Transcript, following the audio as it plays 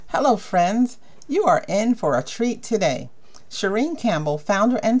Hello, friends. You are in for a treat today. Shereen Campbell,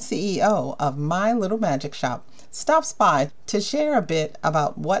 founder and CEO of My Little Magic Shop, stops by to share a bit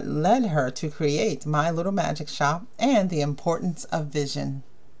about what led her to create My Little Magic Shop and the importance of vision.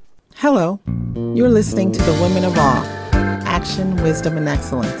 Hello. You're listening to the Women of Awe Action, Wisdom, and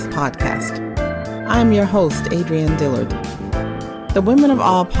Excellence podcast. I'm your host, Adrienne Dillard. The Women of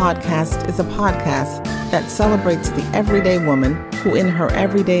Awe podcast is a podcast that celebrates the everyday woman who in her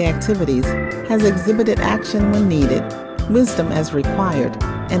everyday activities has exhibited action when needed, wisdom as required,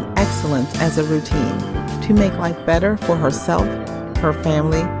 and excellence as a routine to make life better for herself, her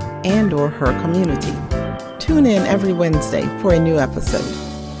family, and/or her community. Tune in every Wednesday for a new episode.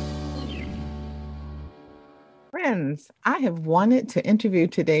 Friends, I have wanted to interview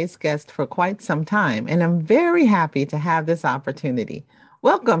today's guest for quite some time, and I'm very happy to have this opportunity.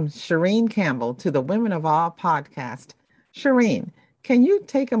 Welcome, Shereen Campbell, to the Women of All podcast. Shereen, can you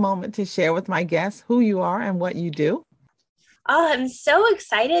take a moment to share with my guests who you are and what you do? Oh, I'm so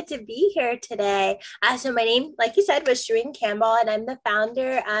excited to be here today. So my name, like you said, was Shereen Campbell, and I'm the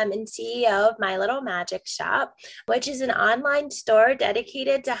founder and CEO of My Little Magic Shop, which is an online store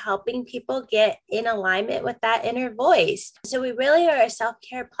dedicated to helping people get in alignment with that inner voice. So we really are a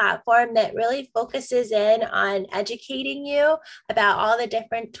self-care platform that really focuses in on educating you about all the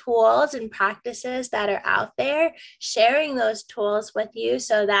different tools and practices that are out there, sharing those tools with you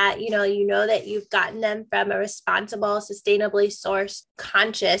so that you know that you've gotten them from a responsible, sustainably sourced,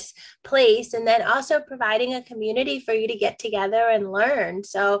 conscious place, and then also providing a community for you to get together and learn.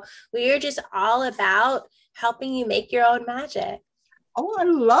 So we are just all about helping you make your own magic. Oh, I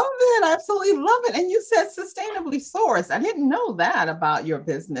love it. I absolutely love it. And you said sustainably sourced. I didn't know that about your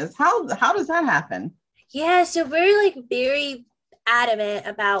business. How does that happen? Yeah, so we're very adamant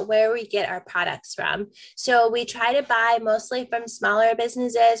about where we get our products from. So we try to buy mostly from smaller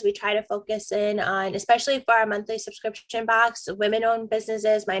businesses. We try to focus in on, especially for our monthly subscription box, women-owned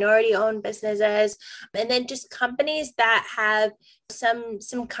businesses, minority-owned businesses, and then just companies that have some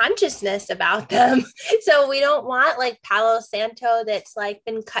consciousness about them. So we don't want like Palo Santo that's like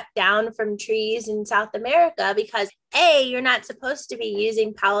been cut down from trees in South America, because you're not supposed to be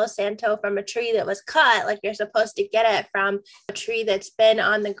using Palo Santo from a tree that was cut. Like, you're supposed to get it from a tree that's been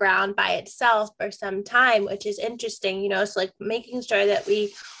on the ground by itself for some time, which is interesting, so like making sure that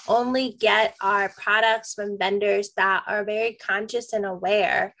we only get our products from vendors that are very conscious and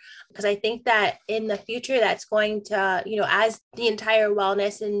aware, because I think that in the future that's going to, as the entire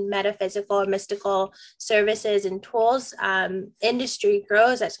wellness and metaphysical and mystical services and tools industry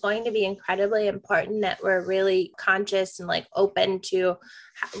grows, that's going to be incredibly important that we're really conscious and like open to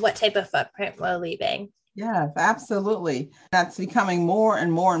what type of footprint we're leaving. Yes, absolutely. That's becoming more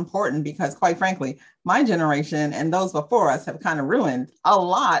and more important because, quite frankly, my generation and those before us have kind of ruined a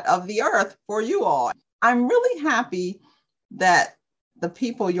lot of the earth for you all. I'm really happy that the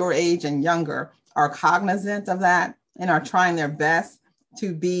people your age and younger are cognizant of that and are trying their best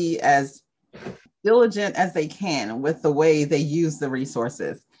to be as diligent as they can with the way they use the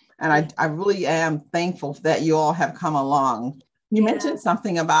resources. And I really am thankful that you all have come along. You mentioned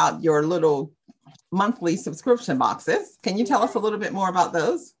something about your little monthly subscription boxes. Can you tell us a little bit more about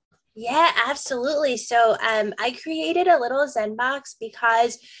those? Yeah, absolutely. So I created a little Zen box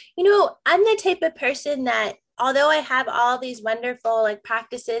because, I'm the type of person that, although I have all these wonderful like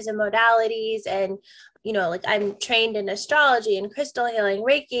practices and modalities and like I'm trained in astrology and crystal healing,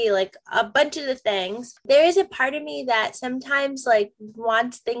 Reiki, like a bunch of the things, there is a part of me that sometimes like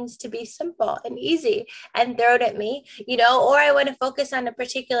wants things to be simple and easy and thrown at me, or I want to focus on a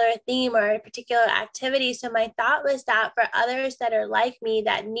particular theme or a particular activity. So my thought was that for others that are like me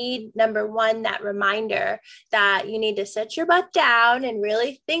that need, number one, that reminder that you need to sit your butt down and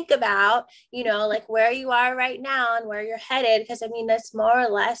really think about, like where you are right now and where you're headed. Because that's more or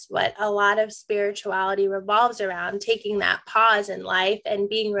less what a lot of spirituality revolves around, taking that pause in life and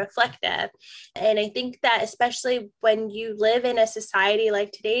being reflective. And I think that especially when you live in a society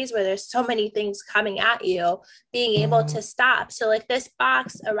like today's where there's so many things coming at you, being able to stop. So like this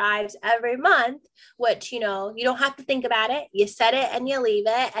box arrives every month, which, you don't have to think about it. You set it and you leave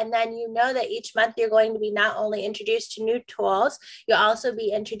it. And then that each month you're going to be not only introduced to new tools, you'll also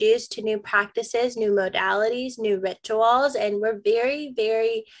be introduced to new practices, new modalities, new rituals. And we're very,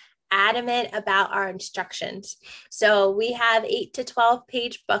 very adamant about our instructions. So we have 8 to 12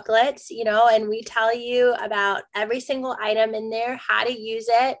 page booklets, you know, and we tell you about every single item in there, how to use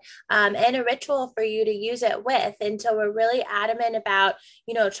it, and a ritual for you to use it with. And so we're really adamant about,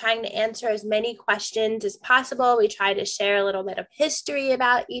 you know, trying to answer as many questions as possible. We try to share a little bit of history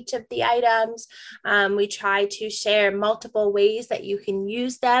about each of the items. We try to share multiple ways that you can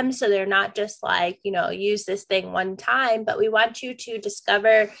use them. So they're not just like, you know, use this thing one time, but we want you to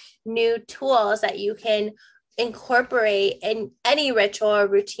discover new tools that you can incorporate in any ritual or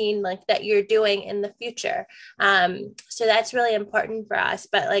routine like that you're doing in the future. So that's really important for us.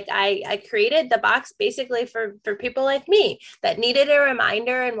 But like I created the box basically for people like me that needed a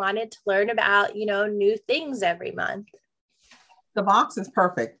reminder and wanted to learn about, you know, new things every month. The box is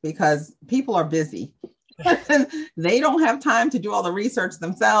perfect because people are busy. They don't have time to do all the research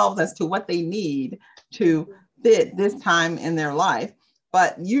themselves as to what they need to fit this time in their life,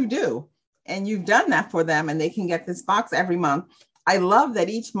 but you do. And you've done that for them, and they can get this box every month. I love that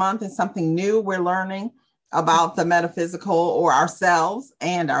each month is something new we're learning about the metaphysical or ourselves,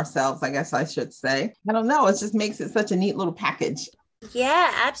 I guess I should say. I don't know. It just makes it such a neat little package.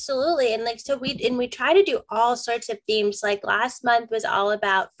 Yeah, absolutely. And like, so we try to do all sorts of themes. Like last month was all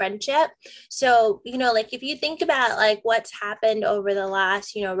about friendship. So, you know, like if you think about like what's happened over the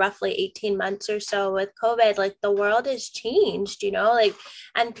last, you know, roughly 18 months or so with COVID, like the world has changed, you know, like,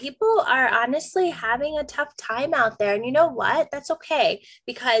 and people are honestly having a tough time out there. And you know what? That's okay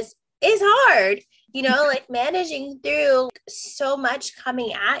because it's hard, you know, like managing through so much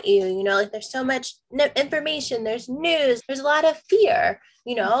coming at you, you know, like there's so much information, there's news, there's a lot of fear,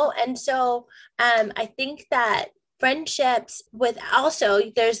 you know, and so I think that friendships with also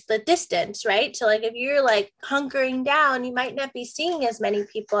there's the distance, right? So like if you're like hunkering down, you might not be seeing as many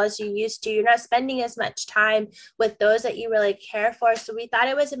people as you used to. You're not spending as much time with those that you really care for. So we thought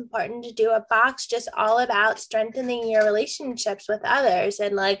it was important to do a box just all about strengthening your relationships with others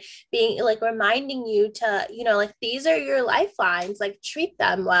and like being like reminding you to, you know, like these are your lifelines, like treat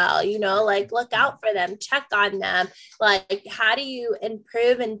them well, you know, like look out for them, check on them. Like how do you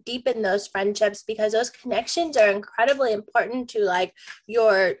improve and deepen those friendships, because those connections are incredibly important to like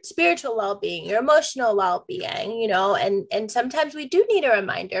your spiritual well-being, your emotional well-being, you know, and sometimes we do need a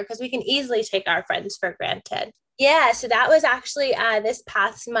reminder because we can easily take our friends for granted. Yeah, so that was actually this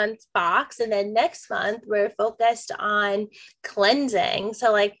past month's box. And then next month, we're focused on cleansing.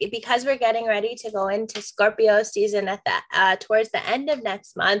 So, like, because we're getting ready to go into Scorpio season at the towards the end of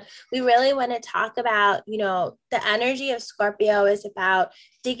next month, we really want to talk about, you know, the energy of Scorpio is about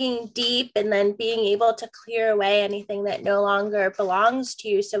digging deep and then being able to clear away anything that no longer belongs to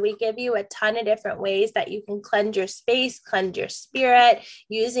you. So we give you a ton of different ways that you can cleanse your space, cleanse your spirit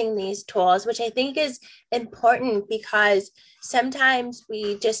using these tools, which I think is important because sometimes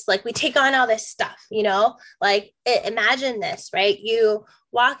we just like we take on all this stuff, you know, like imagine this, right? You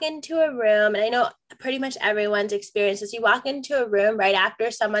walk into a room, and I know pretty much everyone's experience is you walk into a room right after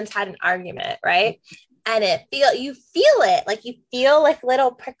someone's had an argument, right? And you feel it, like you feel like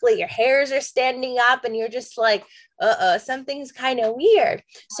little prickly, your hairs are standing up and you're just like, something's kind of weird.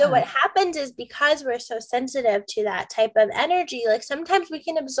 So what happens is because we're so sensitive to that type of energy, like sometimes we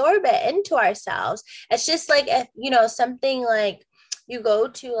can absorb it into ourselves. It's just like if, you know, something like you go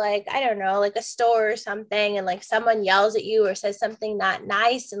to like, I don't know, like a store or something, and like someone yells at you or says something not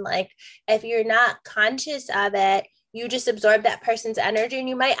nice. And like, if you're not conscious of it, you just absorb that person's energy and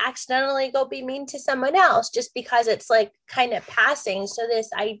you might accidentally go be mean to someone else just because it's like kind of passing. So this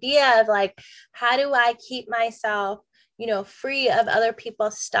idea of like, how do I keep myself, you know, free of other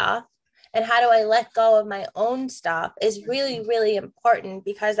people's stuff? And how do I let go of my own stuff is really, really important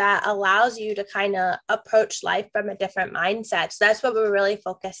because that allows you to kind of approach life from a different mindset. So that's what we're really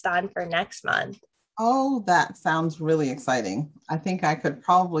focused on for next month. Oh, that sounds really exciting. I think I could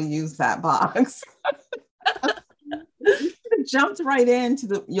probably use that box. You jumped right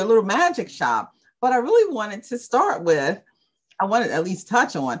into your little magic shop, but I really wanted to start with, I wanted to at least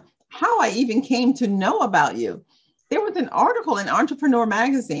touch on how I even came to know about you. There was an article in Entrepreneur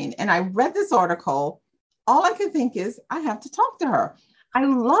Magazine, and I read this article. All I could think is, I have to talk to her. I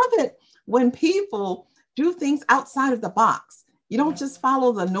love it when people do things outside of the box. You don't just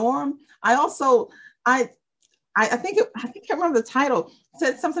follow the norm. I also, I think I remember the title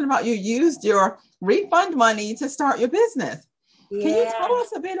said something about you used your refund money to start your business. Yeah. Can you tell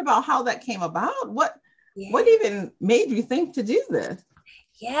us a bit about how that came about? What even made you think to do this?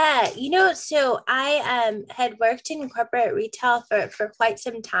 Yeah, you know, so I had worked in corporate retail for quite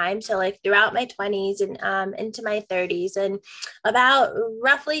some time. So like throughout my 20s and into my 30s, and about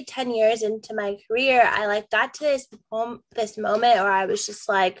roughly 10 years into my career, I like got to this moment where I was just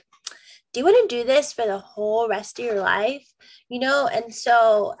like, do you want to do this for the whole rest of your life? And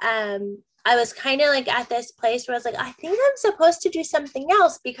so I was kind of like at this place where I was like, I think I'm supposed to do something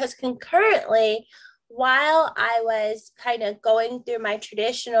else, because concurrently, while I was kind of going through my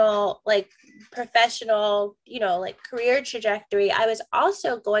traditional, like professional, like career trajectory, I was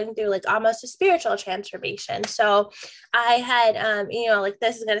also going through like almost a spiritual transformation. So I had, like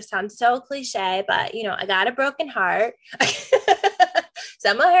this is going to sound so cliche, but, I got a broken heart.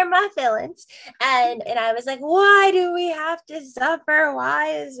 Some of hurt my feelings. And I was like, why do we have to suffer?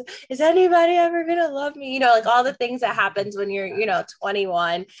 Why is anybody ever gonna love me? Like all the things that happens when you're,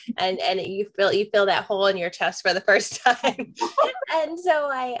 21 and you feel that hole in your chest for the first time. And so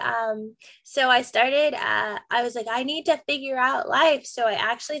I started, I was like, I need to figure out life. So I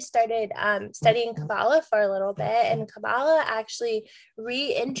actually started studying Kabbalah for a little bit, and Kabbalah actually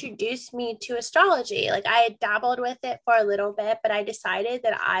reintroduced me to astrology. Like I had dabbled with it for a little bit, but I decided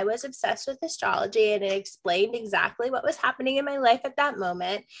that I was obsessed with astrology, and it explained exactly what was happening in my life at that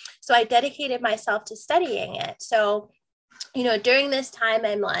moment. So I dedicated myself to studying it. So during this time,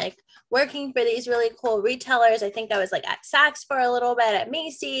 I'm like working for these really cool retailers. I think I was like at Saks for a little bit, at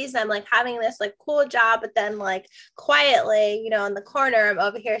Macy's. And I'm like having this like cool job, but then like quietly, in the corner, I'm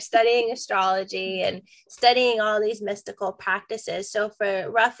over here studying astrology and studying all these mystical practices. So for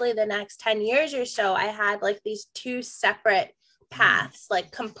roughly the next 10 years or so, I had like these two separate paths,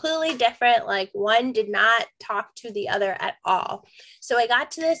 like completely different. Like one did not talk to the other at all. So I got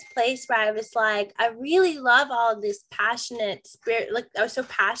to this place where I was like, I really love all of this passionate spirit. Like I was so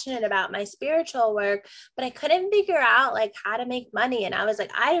passionate about my spiritual work, but I couldn't figure out like how to make money. And I was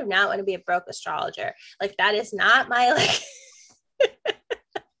like, I do not want to be a broke astrologer. Like that is not my like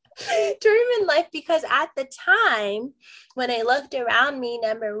dream in life, because at the time when I looked around me,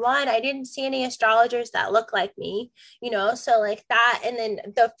 number one, I didn't see any astrologers that looked like me, so like that. And then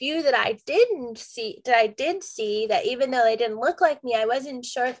the few that I did see that, even though they didn't look like me, I wasn't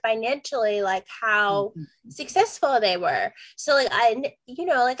sure financially like how successful they were. So like I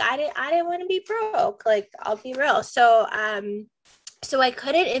didn't want to be broke, like I'll be real. So I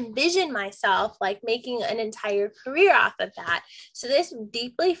couldn't envision myself like making an entire career off of that. So this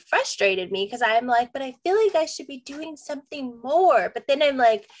deeply frustrated me, because I'm like, but I feel like I should be doing something more. But then I'm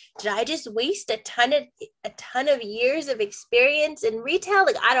like, did I just waste a ton of years of experience in retail?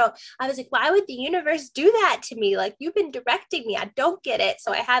 Like I was like, why would the universe do that to me? Like you've been directing me. I don't get it.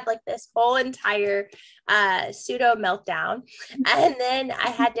 So I had like this whole entire pseudo meltdown. And then I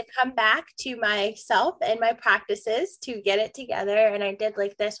had to come back to myself and my practices to get it together. And I did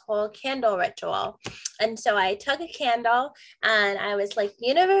like this whole candle ritual. And so I took a candle and I was like,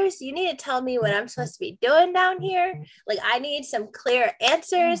 universe, you need to tell me what I'm supposed to be doing down here. Like, I need some clear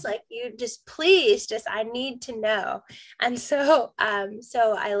answers. Like, you just please, I need to know. And so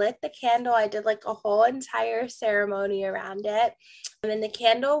I lit the candle. I did like a whole entire ceremony around it. And the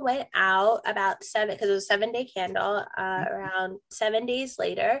candle went out about 7, because it was a 7-day candle, around 7 days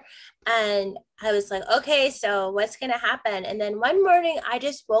later. And I was like, okay, so what's going to happen? And then one morning I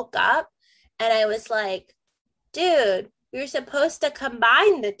just woke up and I was like, dude, you're supposed to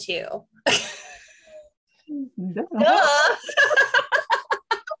combine the two. Duh.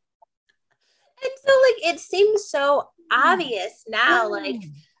 And so like, it seems so obvious now, like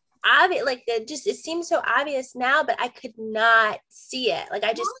it seems so obvious now, but I could not see it. Like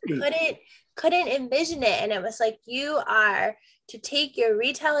I just couldn't envision it. And it was like, you are to take your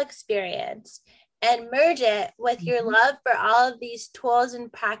retail experience and merge it with your love for all of these tools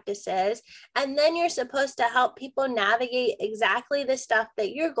and practices. And then you're supposed to help people navigate exactly the stuff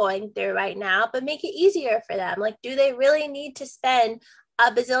that you're going through right now, but make it easier for them. Like, do they really need to spend a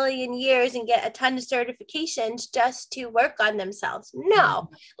bazillion years and get a ton of certifications just to work on themselves?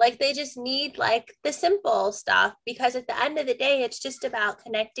 No, like they just need like the simple stuff, because at the end of the day, it's just about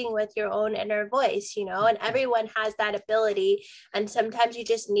connecting with your own inner voice, and everyone has that ability. And sometimes you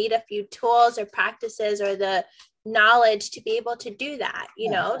just need a few tools or practices or the knowledge to be able to do that.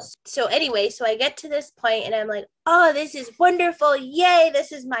 So anyway, so I get to this point and I'm like, oh, this is wonderful, yay,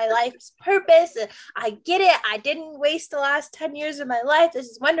 this is my life's purpose, I get it, I didn't waste the last 10 years of my life, this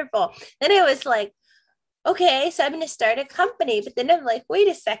is wonderful. Then it was like, okay, so I'm going to start a company. But then I'm like, wait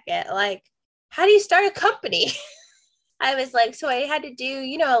a second, like, how do you start a company? I was like, so I had to do,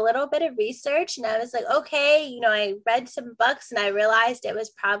 a little bit of research, and I was like, okay, I read some books and I realized it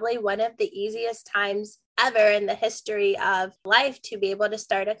was probably one of the easiest times ever in the history of life to be able to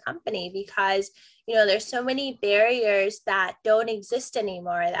start a company, because there's so many barriers that don't exist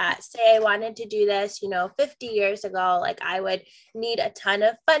anymore, that say I wanted to do this, 50 years ago, like I would need a ton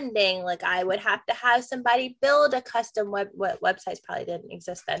of funding. Like I would have to have somebody build a custom websites probably didn't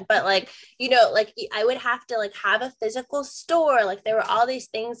exist then, but like, like I would have to like have a physical store. Like there were all these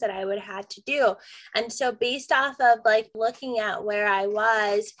things that I would have to do. And so based off of like looking at where I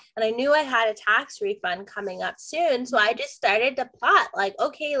was, and I knew I had a tax refund coming up soon. So I just started to plot like,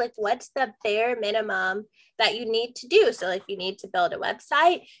 okay, like what's the bare minimum that you need to do? So like you need to build a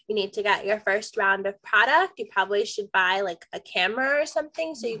website, you need to get your first round of product, you probably should buy like a camera or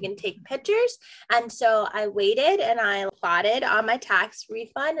something so you can take pictures. And so I waited and I plotted on my tax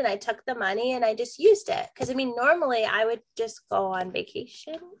refund, and I took the money and I just used it. Because I mean, normally I would just go on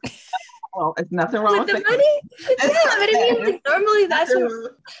vacation. Well, it's nothing wrong With with the it. money. Yeah, but I mean, like normally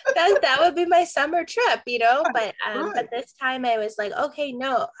that would be my summer trip, but this time I was like, okay,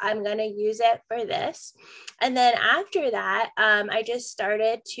 no, I'm gonna use it for this. And then after that, I just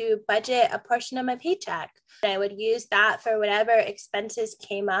started to budget a portion of my paycheck. I would use that for whatever expenses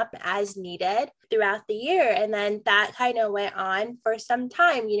came up as needed throughout the year. And then that kind of went on for some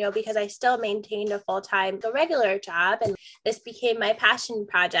time, because I still maintained a full-time, a regular job. And this became my passion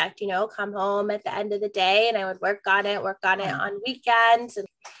project, come home at the end of the day and I would work on it on weekends. And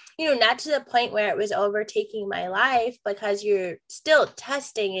not to the point where it was overtaking my life, because you're still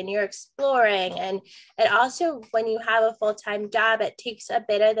testing and you're exploring. And it also, when you have a full-time job, it takes a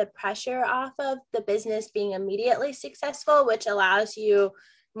bit of the pressure off of the business being immediately successful, which allows you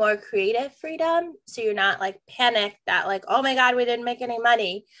more creative freedom. So you're not like panicked that like, oh my God, we didn't make any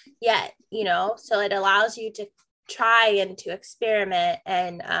money yet, so it allows you to try and to experiment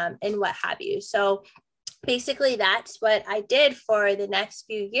and what have you. So basically that's what I did for the next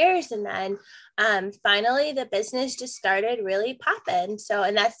few years. And then finally the business just started really popping. So,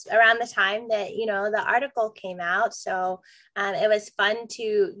 and that's around the time that, the article came out. So it was fun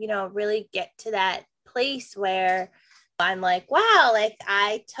to, really get to that place where I'm like, wow, like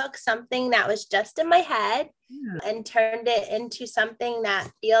I took something that was just in my head and turned it into something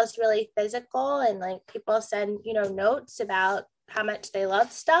that feels really physical. And like people send, notes about how much they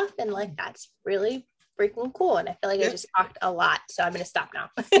love stuff. And like, that's really freaking cool. And I feel like I just talked a lot, so I'm going to stop now.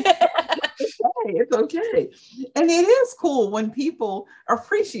 It's okay. And it is cool when people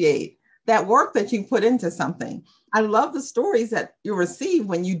appreciate that work that you put into something. I love the stories that you receive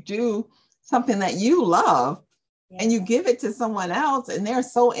when you do something that you love and you give it to someone else and they're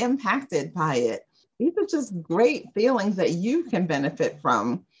so impacted by it. These are just great feelings that you can benefit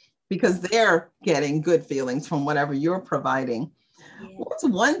from because they're getting good feelings from whatever you're providing. What's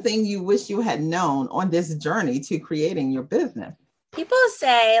one thing you wish you had known on this journey to creating your business? People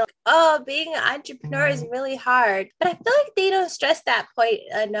say, like, oh, being an entrepreneur is really hard, but I feel like they don't stress that point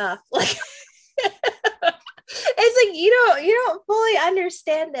enough. Like, it's like you don't fully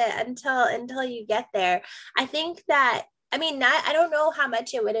understand it until you get there. I think that, I mean, I don't know how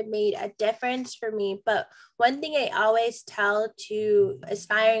much it would have made a difference for me, but one thing I always tell to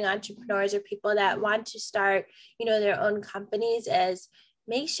aspiring entrepreneurs or people that want to start, their own companies is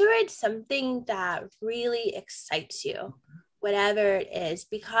make sure it's something that really excites you, whatever it is,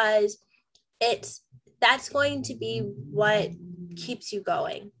 because that's going to be what keeps you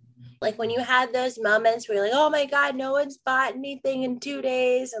going. Like when you have those moments where you're like, oh my God, no one's bought anything in 2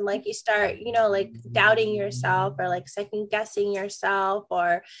 days. And like you start, like doubting yourself or like second guessing yourself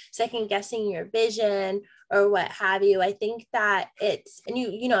or second guessing your vision or what have you. I think that and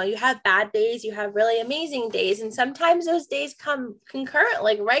you have bad days, you have really amazing days. And sometimes those days come concurrent,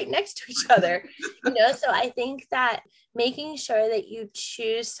 like right next to each other, So I think that making sure that you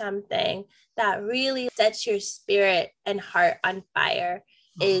choose something that really sets your spirit and heart on fire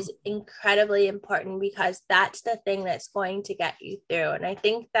is incredibly important, because that's the thing that's going to get you through. And I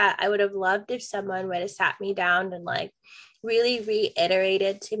think that I would have loved if someone would have sat me down and like really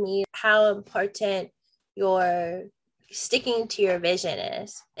reiterated to me how important your sticking to your vision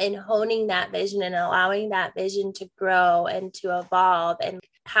is and honing that vision and allowing that vision to grow and to evolve, and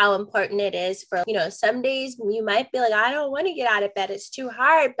how important it is for, some days you might be like, I don't want to get out of bed, it's too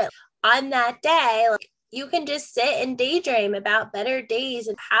hard. But on that day, like, you can just sit and daydream about better days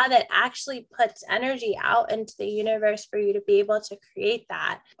and how that actually puts energy out into the universe for you to be able to create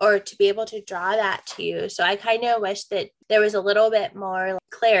that or to be able to draw that to you. So I kind of wish that there was a little bit more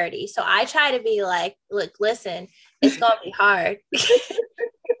clarity. So I try to be like, look, listen, it's going to be hard. It's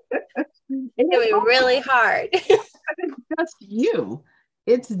going to be really hard. It's just you.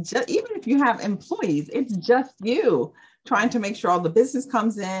 It's just, even if you have employees, it's just you trying to make sure all the business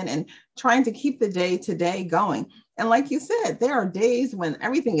comes in and trying to keep the day to day going. And like you said, there are days when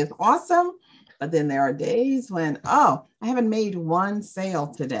everything is awesome, But then there are days when, oh, I haven't made one sale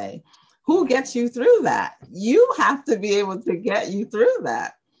today. Who gets you through that? You have to be able to get you through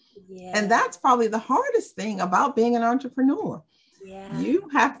that. Yeah. And that's probably the hardest thing about being an entrepreneur. Yeah. You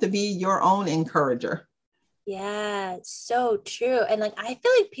have to be your own encourager. Yeah, so true. And like I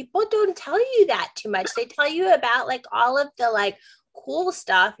feel like people don't tell you that too much. They tell you about like all of the like cool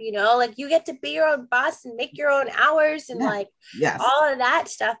stuff, you know, like you get to be your own boss and make your own hours and Yeah. like Yes. all of that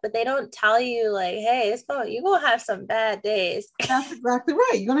stuff, but they don't tell you like, hey, you're gonna have some bad days. That's exactly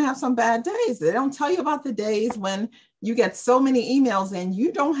right. You're going to have some bad days. They don't tell you about the days when you get so many emails and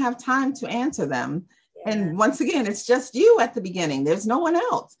you don't have time to answer them. Yeah. And once again, it's just you at the beginning. There's no one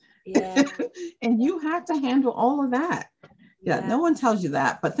else. Yeah. And you have to handle all of that. Yeah, no one tells you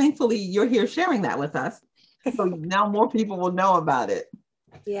that. But thankfully, you're here sharing that with us. So now more people will know about it.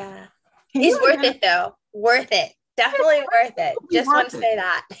 Yeah. Can It's you worth it though. Worth it. Definitely worth it. Just want to say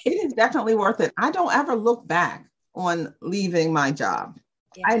that. It is definitely worth it. I don't ever look back on leaving my job.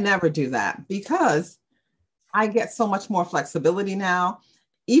 Yeah. I never do that because I get so much more flexibility now.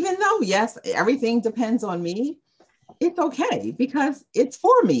 Even though, yes, everything depends on me, it's okay because it's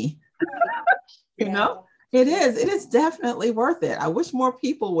for me. You Yeah. know, it is definitely worth it. I wish more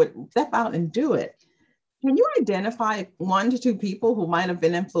people would step out and do it. Can you identify 1 to 2 people who might have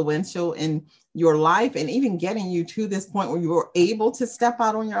been influential in your life and even getting you to this point where you were able to step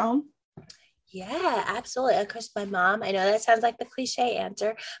out on your own? Yeah, absolutely. Of course, my mom, I know that sounds like the cliche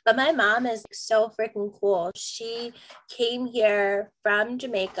answer, but my mom is so freaking cool. She came here from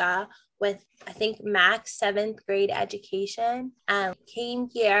Jamaica with, I think, max 7th grade education, came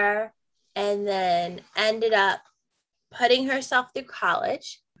here and then ended up putting herself through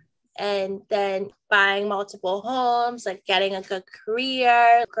college and then buying multiple homes, like getting a good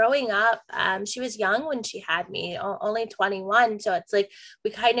career. Growing up, she was young when she had me, only 21. So it's like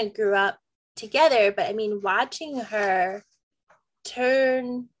we kind of grew up together. But I mean, watching her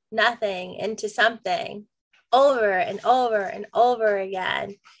turn nothing into something over and over and over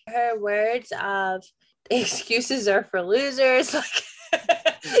again, her words of excuses are for losers,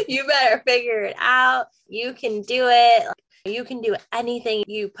 like you better figure it out, you can do it, you can do anything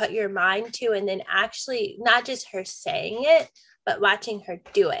you put your mind to, and then actually not just her saying it, but watching her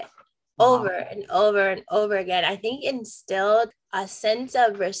do it over and over and over again, I think instilled a sense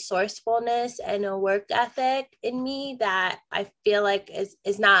of resourcefulness and a work ethic in me that I feel like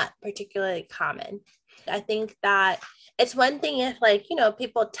is not particularly common. I think that it's one thing if, like, you know,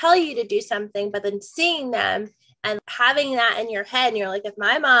 people tell you to do something, but then seeing them and having that in your head, and you're like, if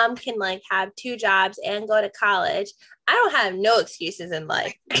my mom can like have 2 jobs and go to college, I don't have no excuses in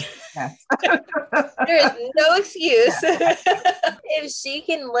life. Yes. There is no excuse. If she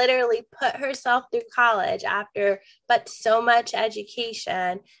can literally put herself through college after but so much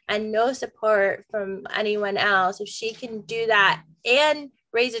education and no support from anyone else, if she can do that and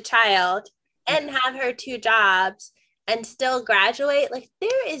raise a child and have her 2 jobs and still graduate, like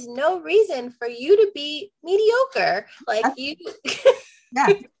there is no reason for you to be mediocre. Like you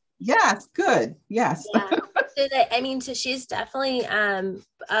Yes. Yes. Good. Yes. yeah. So that, I mean, so she's definitely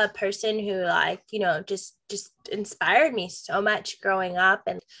a person who, like, you know, just inspired me so much growing up,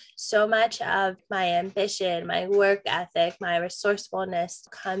 and so much of my ambition, my work ethic, my resourcefulness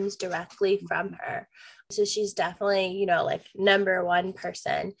comes directly from her. So she's definitely, you know, like number 1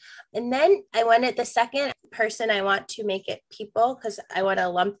 person. And then I wanted the second person, I want to make it people, because I want to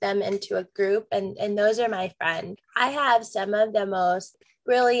lump them into a group. And those are my friends. I have some of the most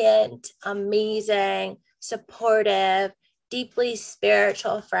brilliant, amazing, supportive, deeply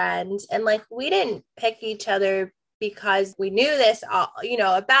spiritual friends. And like, we didn't pick each other because we knew this all, you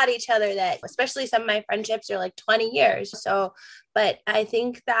know, about each other, that especially some of my friendships are like 20 years. So, but I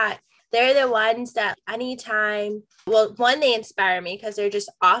think that they're the ones that anytime, well, one, they inspire me because they're just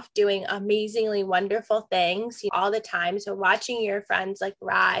off doing amazingly wonderful things all the time. So watching your friends like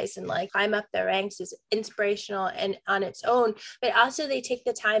rise and like climb up the ranks is inspirational and on its own. But also they take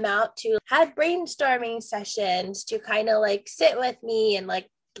the time out to have brainstorming sessions to kind of like sit with me and like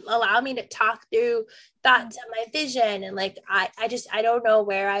allow me to talk through thoughts of my vision. And like, I don't know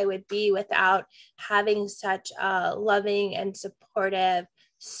where I would be without having such a loving and supportive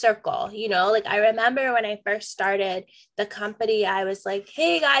circle. You know, like I remember when I first started the company, I was like,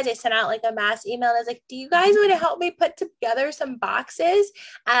 hey guys, I sent out like a mass email. I was like, do you guys want to help me put together some boxes?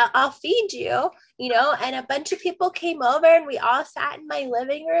 I'll feed you, you know. And a bunch of people came over and we all sat in my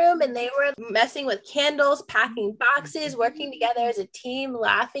living room and they were messing with candles, packing boxes, working together as a team,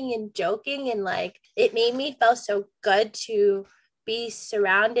 laughing and joking. And like, it made me feel so good to be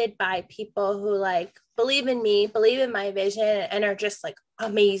surrounded by people who like believe in me, believe in my vision, and are just like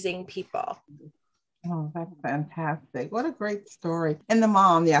amazing people. Oh, that's fantastic. What a great story. And the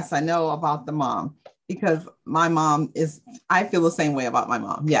mom, yes, I know about the mom because my mom is, I feel the same way about my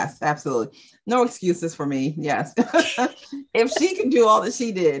mom. Yes, absolutely. No excuses for me. Yes. If she can do all that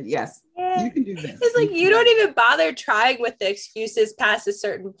she did, yes, Yeah. you can do this. It's like you don't even bother trying with the excuses past a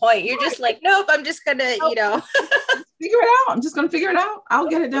certain point. You're just like, nope, I'm just gonna, Nope. Figure it out. I'm just going to figure it out. I'll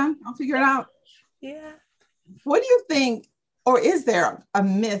get it done. I'll figure it out. Yeah. What do you think, or is there a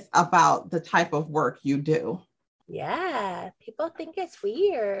myth about the type of work you do? Yeah, people think it's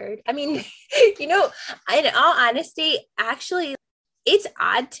weird. I mean, in all honesty, actually, it's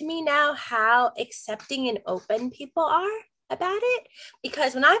odd to me now how accepting and open people are about it.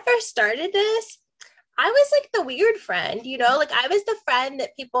 Because when I first started this, I was like the weird friend, like I was the friend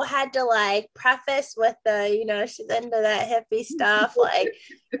that people had to like preface with she's into that hippie stuff, like,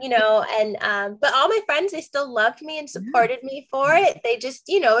 but all my friends, they still loved me and supported me for it. They just,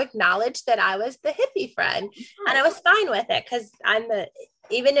 acknowledged that I was the hippie friend, and I was fine with it because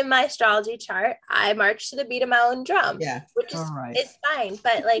even in my astrology chart, I march to the beat of my own drum, Yeah. which All right. is fine.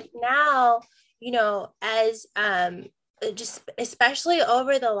 But like now, as just especially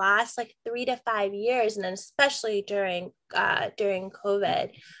over the last like 3 to 5 years, and then especially during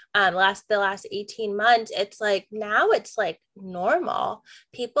COVID, the last 18 months, it's like now it's like normal.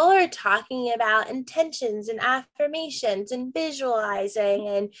 People are talking about intentions and affirmations and visualizing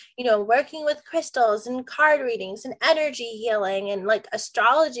and working with crystals and card readings and energy healing and like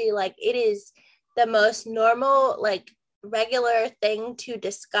astrology. Like it is the most normal, like regular thing to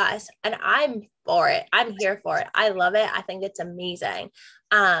discuss, and I'm for it. I'm here for it. I love it. I think it's amazing.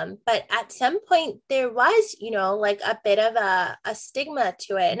 But at some point there was, like a bit of a stigma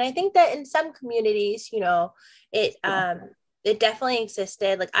to it, and I think that in some communities, it definitely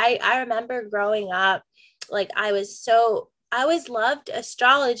existed. Like I remember growing up, like I always loved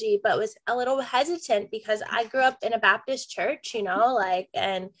astrology, but was a little hesitant because I grew up in a Baptist church, like,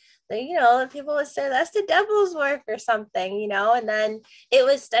 and people would say that's the devil's work or something, and then it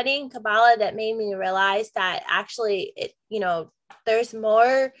was studying Kabbalah that made me realize that actually there's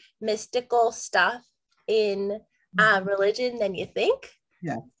more mystical stuff in religion than you think.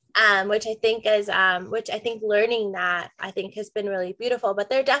 Yeah. Which I think learning that I think has been really beautiful. But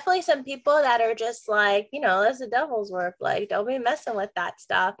there are definitely some people that are just like, that's the devil's work. Like, don't be messing with that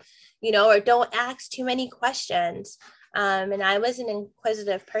stuff, or don't ask too many questions. And I was an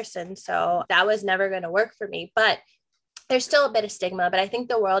inquisitive person, so that was never going to work for me. But there's still a bit of stigma, but I think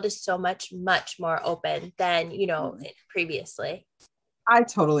the world is so much, much more open than, previously. I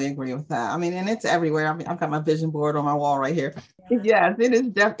totally agree with that. I mean, and it's everywhere. I mean, I've got my vision board on my wall right here. Yes, it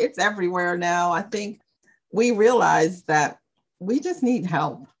is. It's everywhere now. I think we realize that we just need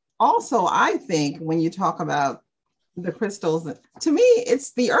help. Also, I think when you talk about the crystals, to me,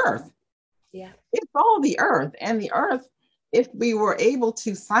 it's the earth. Yeah. It's all the earth. And the earth, if we were able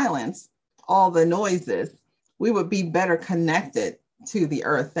to silence all the noises, we would be better connected to the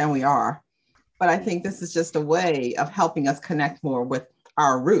earth than we are. But I think this is just a way of helping us connect more with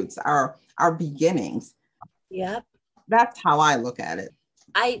our roots, our beginnings. Yep. That's how I look at it.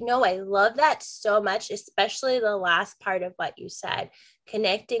 I know, I love that so much, especially the last part of what you said,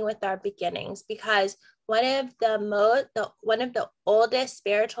 connecting with our beginnings, because one of the oldest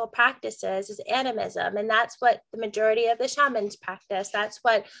spiritual practices is animism, and that's what the majority of the shamans practice. That's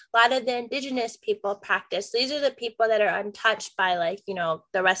what a lot of the indigenous people practice. These are the people that are untouched by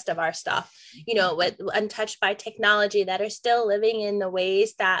the rest of our stuff, with untouched by technology, that are still living in the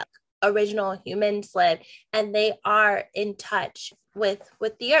ways that original humans live, and they are in touch with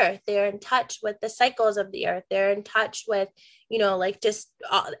the earth. They're in touch with the cycles of the earth. They're in touch with just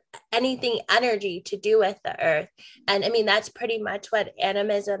anything energy to do with the earth. And I mean, that's pretty much what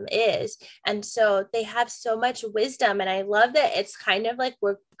animism is. And so they have so much wisdom, and I love that it's kind of like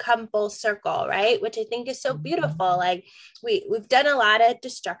we're come full circle, right? Which I think is so beautiful. Like we've done a lot of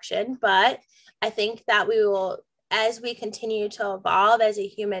destruction, but I think that we will, as we continue to evolve as a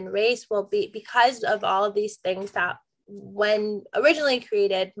human race, will be, because of all of these things that when originally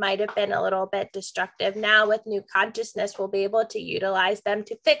created might have been a little bit destructive, now with new consciousness we'll be able to utilize them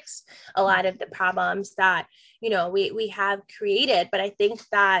to fix a lot of the problems that we have created. But I think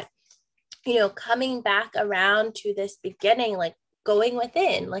that coming back around to this beginning, like going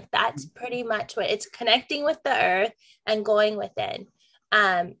within, like that's pretty much what it's, connecting with the earth and going within.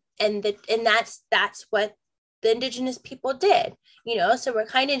 And that's what the indigenous people did, so we're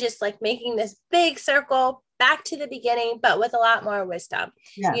kind of just like making this big circle back to the beginning, but with a lot more wisdom,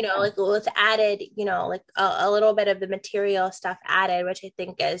 Yeah. like with added, like a little bit of the material stuff added, which I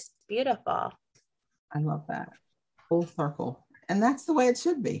think is beautiful. I love that. Full circle. And that's the way it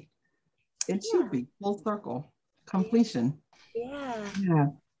should be. It should be full circle, completion. Yeah. Yeah.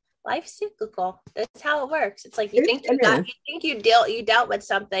 Life's cyclical. That's how it works. It's like you dealt with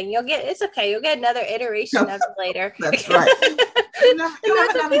something. It's okay. You'll get another iteration of it later. That's right. You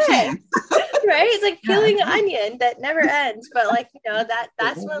have another chance. Right? It's like peeling an onion that never ends. But like,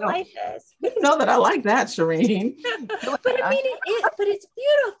 that's what life is. You know that I like that, Shereen. But I mean, but it's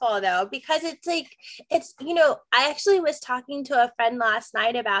beautiful though, because it's like, I actually was talking to a friend last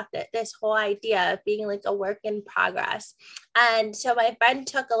night about this whole idea of being like a work in progress. And so my friend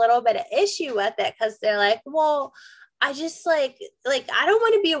took a little bit of issue with it because they're like, well, I just like I don't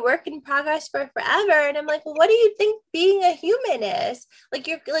want to be a work in progress for forever. And I'm like, well, what do you think being a human is? Like,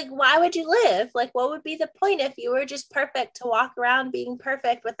 you're like, why would you live? Like, what would be the point if you were just perfect to walk around being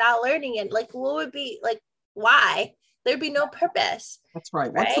perfect without learning it? Like, what would be like, why? There'd be no purpose. That's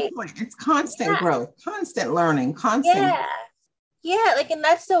right. What's the point? It's constant growth, constant learning, constant. Yeah. Like, and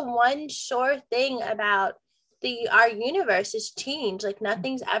that's the one sure thing about our universe is change. Like,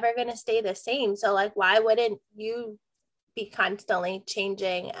 nothing's ever going to stay the same. So like, why wouldn't you be constantly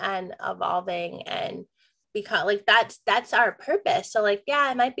changing and evolving and become like, that's our purpose. So like,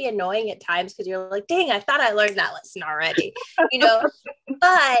 yeah, it might be annoying at times because you're like, dang, I thought I learned that lesson already, but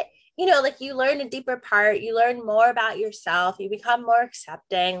like, you learn a deeper part, you learn more about yourself, you become more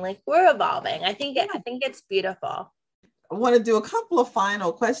accepting. Like, we're evolving. I think it's beautiful. I want to do a couple of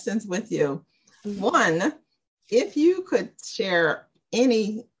final questions with you. One, if you could share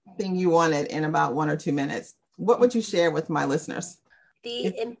anything you wanted in about 1 or 2 minutes, what would you share with my listeners?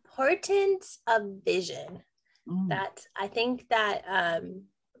 The importance of vision. I think that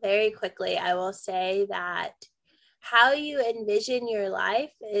very quickly, I will say that how you envision your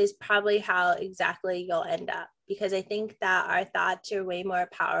life is probably how exactly you'll end up, because I think that our thoughts are way more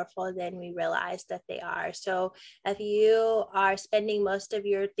powerful than we realize that they are. So if you are spending most of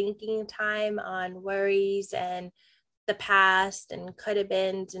your thinking time on worries and the past and could have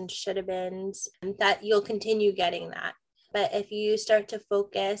beens and should have beens, that you'll continue getting that. But if you start to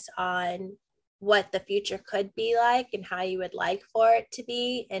focus on what the future could be like and how you would like for it to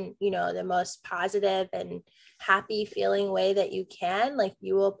be, and the most positive and happy feeling way that you can, like,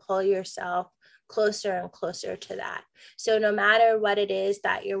 you will pull yourself closer and closer to that. So no matter what it is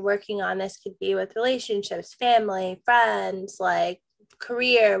that you're working on, this could be with relationships, family, friends, like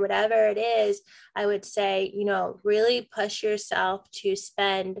career, whatever it is, I would say, really push yourself to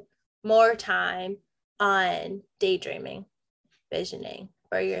spend more time on daydreaming, visioning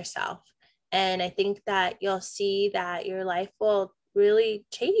for yourself. And I think that you'll see that your life will really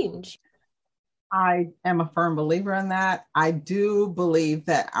change. I am a firm believer in that. I do believe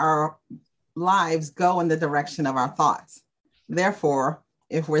that our lives go in the direction of our thoughts. Therefore,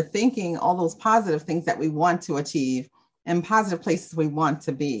 if we're thinking all those positive things that we want to achieve and positive places we want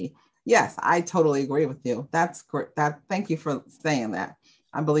to be, yes, I totally agree with you. That's great. Thank you for saying that.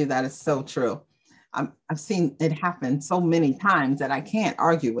 I believe that is so true. I've seen it happen so many times that I can't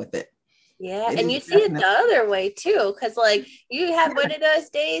argue with it. Yeah. And you see it the other way too. Cause like, you have one of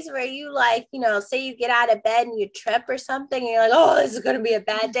those days where you like, say you get out of bed and you trip or something, and you're like, oh, this is going to be a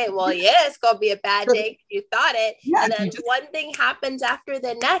bad day. Well, yeah, it's going to be a bad day. You thought it. Yeah, and then one thing happens after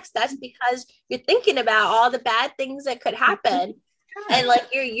the next. That's because you're thinking about all the bad things that could happen. And like,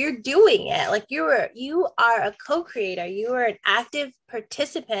 you're doing it. Like, you are a co-creator. You are an active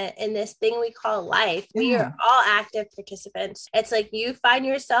participant in this thing we call life. Yeah. We are all active participants. It's like, you find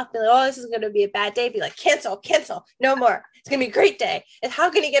yourself being like, oh, this is going to be a bad day. Be like, cancel, no more. It's going to be a great day. And how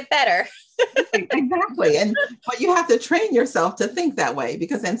can it get better? Exactly. But you have to train yourself to think that way,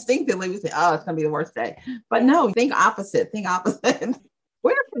 because instinctively we say, oh, it's going to be the worst day. But no, think opposite.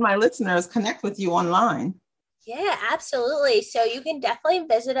 Where can my listeners connect with you online? Yeah, absolutely. So you can definitely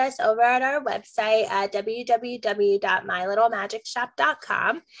visit us over at our website at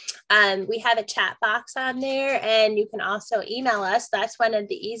www.mylittlemagicshop.com. We have a chat box on there, and you can also email us. That's one of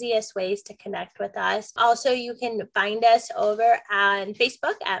the easiest ways to connect with us. Also, you can find us over on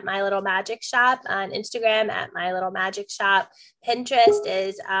Facebook at My Little Magic Shop, on Instagram at My Little Magic Shop. Pinterest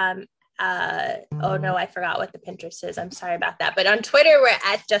is oh no, I forgot what the Pinterest is. I'm sorry about that. But on Twitter, we're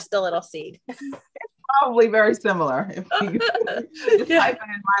at Just a Little Seed. Probably very similar. If you just type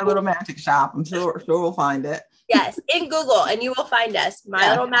in My Little Magic Shop, I'm sure we'll find it. Yes, in Google, and you will find us.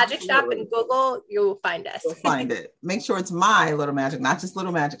 Little Magic Shop in Google, you will find us. You'll find it. Make sure it's My Little Magic, not just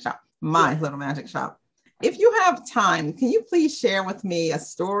Little Magic Shop. My Little Magic Shop. If you have time, can you please share with me a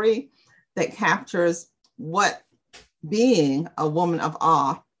story that captures what being a woman of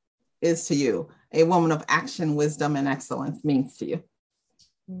awe is to you, a woman of action, wisdom, and excellence means to you.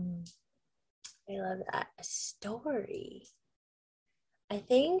 I love that story. I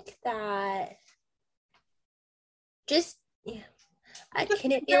think that just,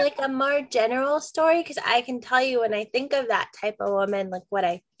 can it be like a more general story? Because I can tell you when I think of that type of woman, like what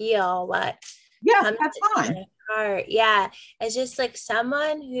I feel, what comes that's to fine. my heart. Yeah, it's just like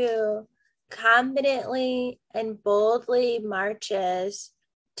someone who confidently and boldly marches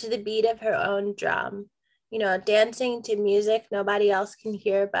to the beat of her own drum, dancing to music nobody else can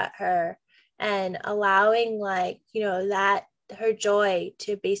hear but her, and allowing that her joy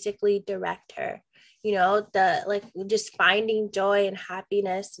to basically direct her, just finding joy and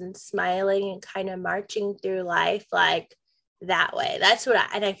happiness and smiling and kind of marching through life like that way. That's what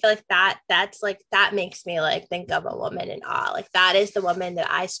and I feel like that's like, that makes me like think of a woman in awe. Like that is the woman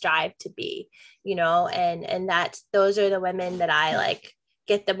that I strive to be, and those are the women that I like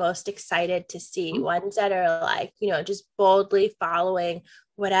get the most excited to see, ones that are like, just boldly following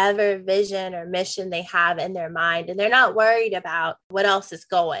whatever vision or mission they have in their mind, and they're not worried about what else is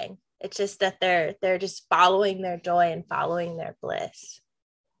going. It's just that they're just following their joy and following their bliss.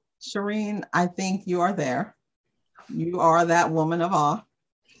 Shereen, I think you are there. You are that woman of awe.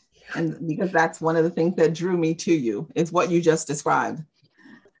 And because that's one of the things that drew me to you, is what you just described.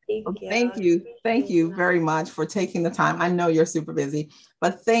 Thank you. Thank you very much for taking the time. I know you're super busy,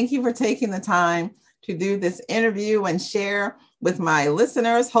 but thank you for taking the time to do this interview and share with my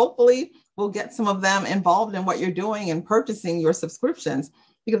listeners. Hopefully, we'll get some of them involved in what you're doing and purchasing your subscriptions,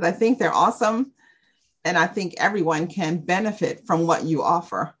 because I think they're awesome. And I think everyone can benefit from what you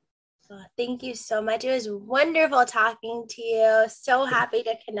offer. Oh, thank you so much. It was wonderful talking to you. So happy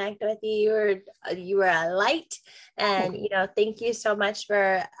to connect with you. You were a light, and thank you so much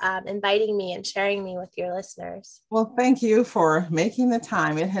for inviting me and sharing me with your listeners. Well, thank you for making the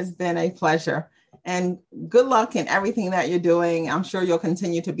time. It has been a pleasure, and good luck in everything that you're doing. I'm sure you'll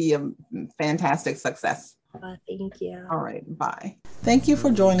continue to be a fantastic success. Thank you. All right, bye. Thank you for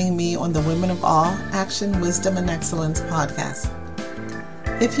joining me on the Women of Awe, Action, Wisdom, and Excellence podcast.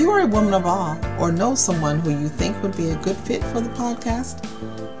 If you are a woman of awe or know someone who you think would be a good fit for the podcast,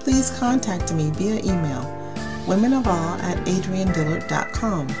 please contact me via email,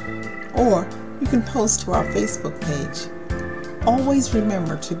 womenofawe@adriandillard.com, or you can post to our Facebook page. Always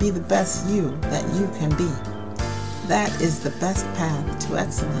remember to be the best you that you can be. That is the best path to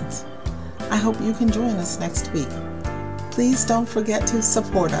excellence. I hope you can join us next week. Please don't forget to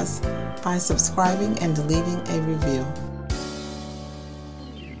support us by subscribing and leaving a review.